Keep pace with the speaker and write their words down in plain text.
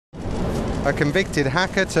A convicted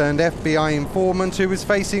hacker turned FBI informant who was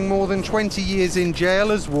facing more than 20 years in jail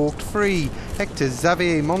has walked free. Hector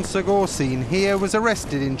Xavier Monsegur, seen here, was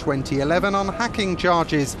arrested in 2011 on hacking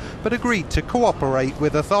charges, but agreed to cooperate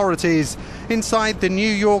with authorities. Inside the New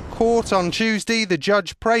York court on Tuesday, the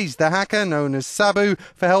judge praised the hacker, known as Sabu,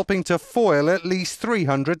 for helping to foil at least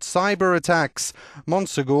 300 cyber attacks.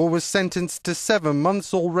 Monsegur was sentenced to 7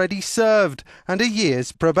 months already served and a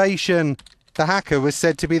year's probation. The hacker was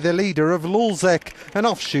said to be the leader of LulzSec, an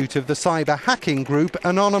offshoot of the cyber hacking group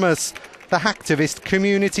Anonymous. The hacktivist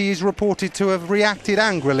community is reported to have reacted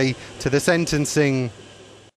angrily to the sentencing.